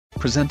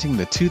Presenting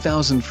the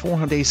 2004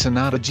 Hyundai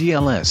Sonata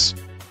GLS.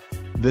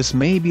 This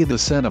may be the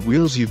set of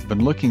wheels you've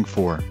been looking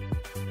for.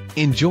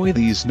 Enjoy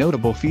these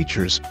notable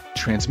features: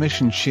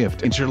 transmission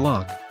shift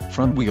interlock,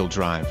 front-wheel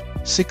drive,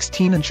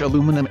 16-inch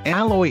aluminum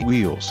alloy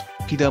wheels,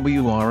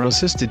 PWR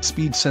assisted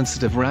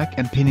speed-sensitive rack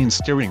and pinion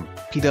steering,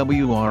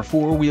 PWR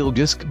four-wheel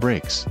disc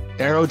brakes,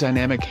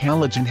 aerodynamic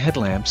halogen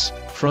headlamps,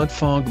 front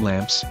fog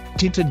lamps,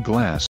 tinted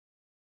glass,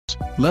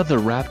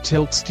 leather-wrapped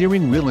tilt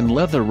steering wheel and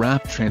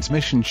leather-wrapped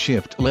transmission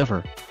shift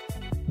lever.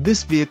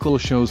 This vehicle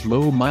shows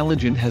low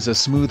mileage and has a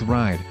smooth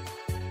ride.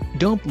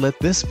 Don't let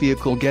this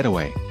vehicle get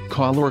away.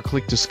 Call or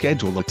click to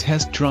schedule a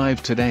test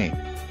drive today.